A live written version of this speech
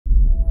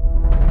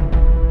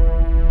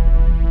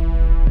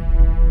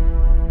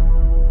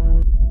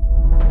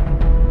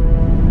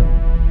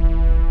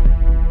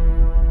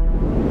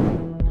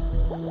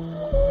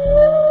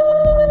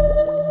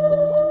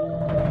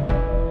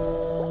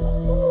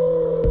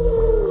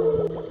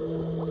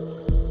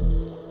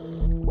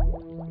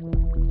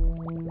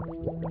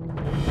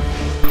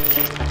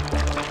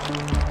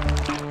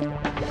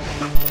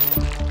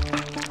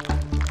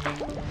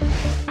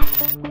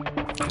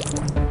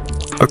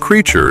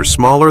creature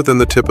smaller than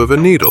the tip of a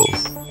needle,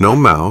 no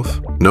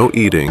mouth, no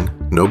eating,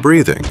 no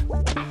breathing.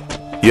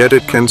 Yet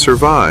it can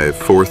survive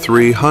for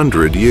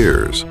 300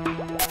 years.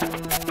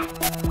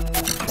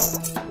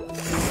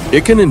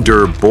 It can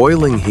endure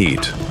boiling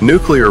heat,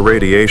 nuclear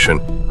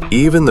radiation,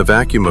 even the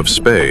vacuum of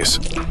space.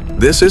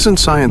 This isn't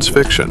science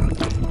fiction.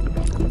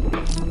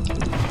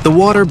 The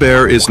water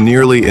bear is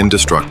nearly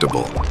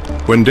indestructible.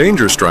 When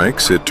danger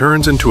strikes, it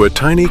turns into a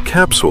tiny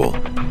capsule,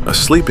 a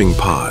sleeping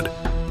pod.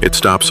 It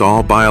stops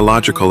all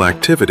biological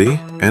activity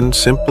and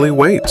simply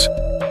waits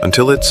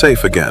until it's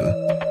safe again.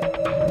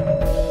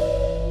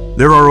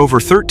 There are over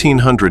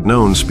 1,300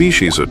 known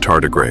species of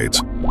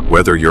tardigrades.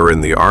 Whether you're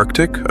in the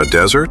Arctic, a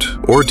desert,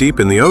 or deep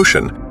in the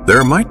ocean,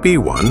 there might be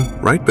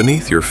one right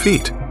beneath your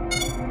feet.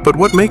 But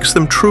what makes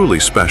them truly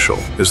special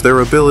is their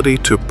ability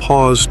to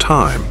pause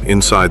time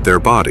inside their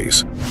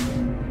bodies.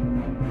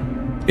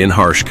 In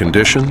harsh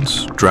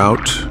conditions,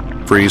 drought,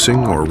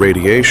 freezing, or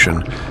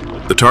radiation,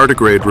 the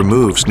tardigrade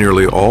removes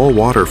nearly all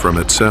water from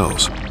its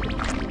cells.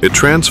 It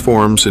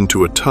transforms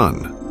into a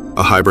ton,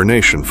 a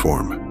hibernation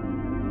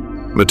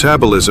form.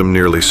 Metabolism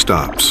nearly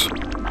stops.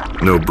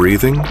 No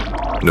breathing,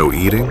 no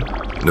eating,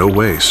 no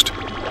waste.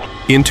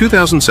 In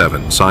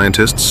 2007,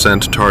 scientists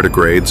sent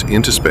tardigrades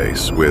into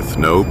space with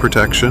no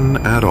protection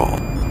at all.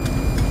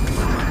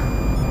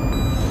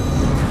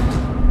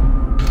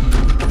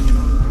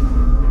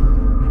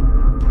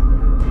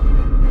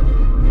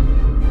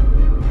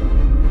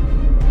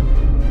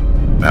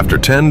 After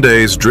 10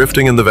 days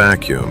drifting in the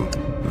vacuum,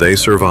 they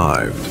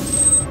survived.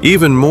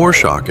 Even more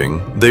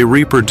shocking, they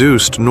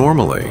reproduced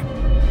normally.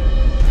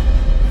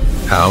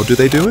 How do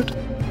they do it?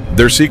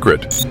 Their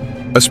secret: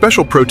 a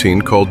special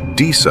protein called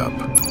DSUP,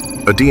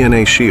 a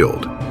DNA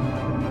shield,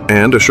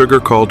 and a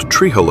sugar called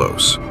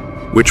trehalose,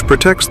 which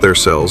protects their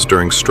cells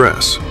during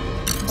stress.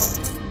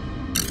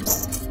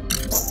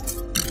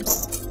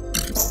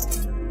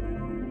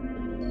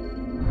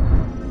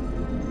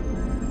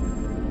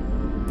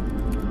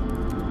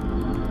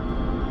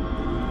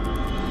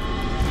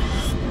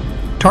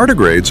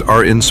 Tardigrades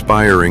are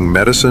inspiring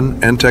medicine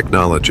and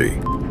technology.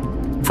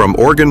 From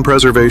organ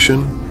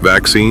preservation,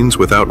 vaccines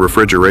without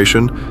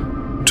refrigeration,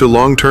 to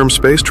long-term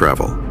space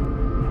travel.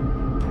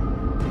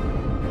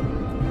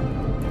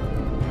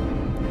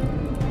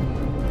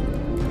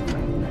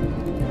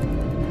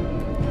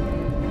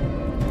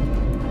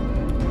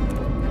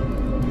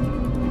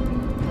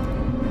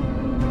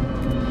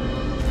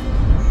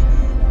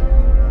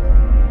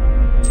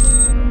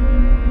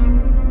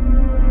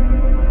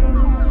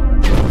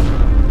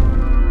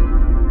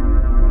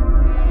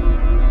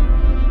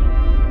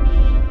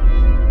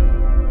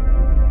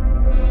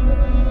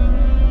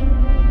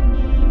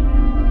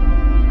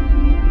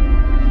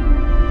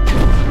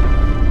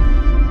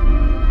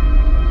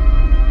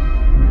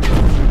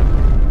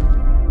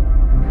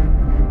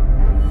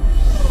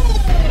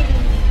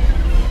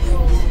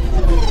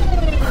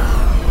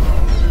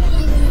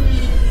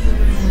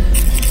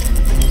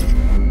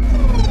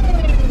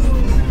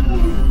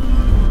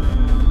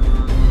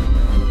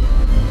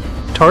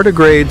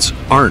 Tardigrades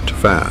aren't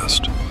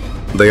fast.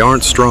 They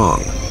aren't strong.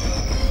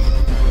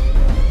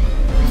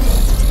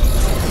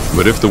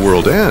 But if the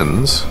world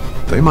ends,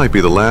 they might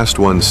be the last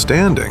ones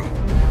standing.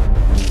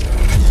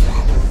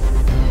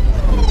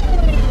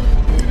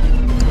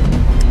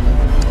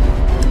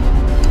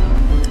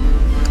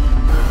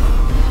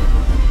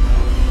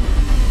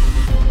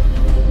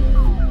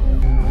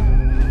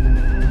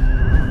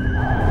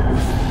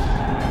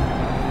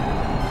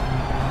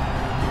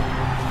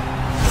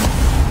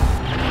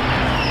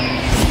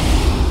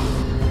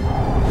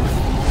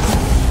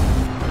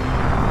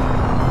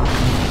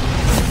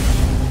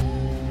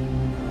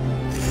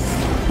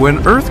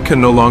 When Earth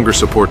can no longer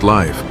support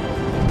life,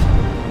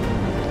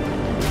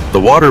 the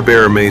water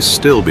bear may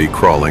still be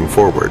crawling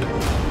forward,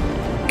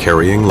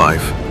 carrying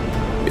life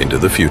into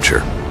the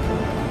future.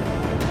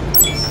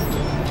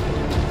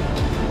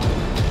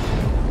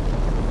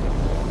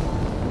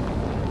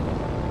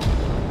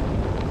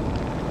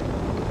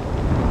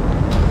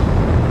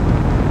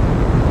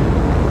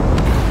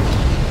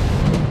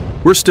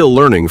 We're still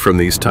learning from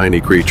these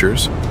tiny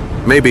creatures.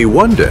 Maybe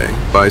one day,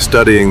 by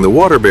studying the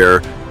water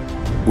bear,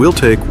 we'll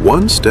take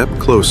one step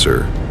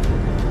closer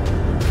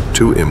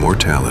to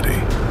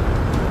immortality.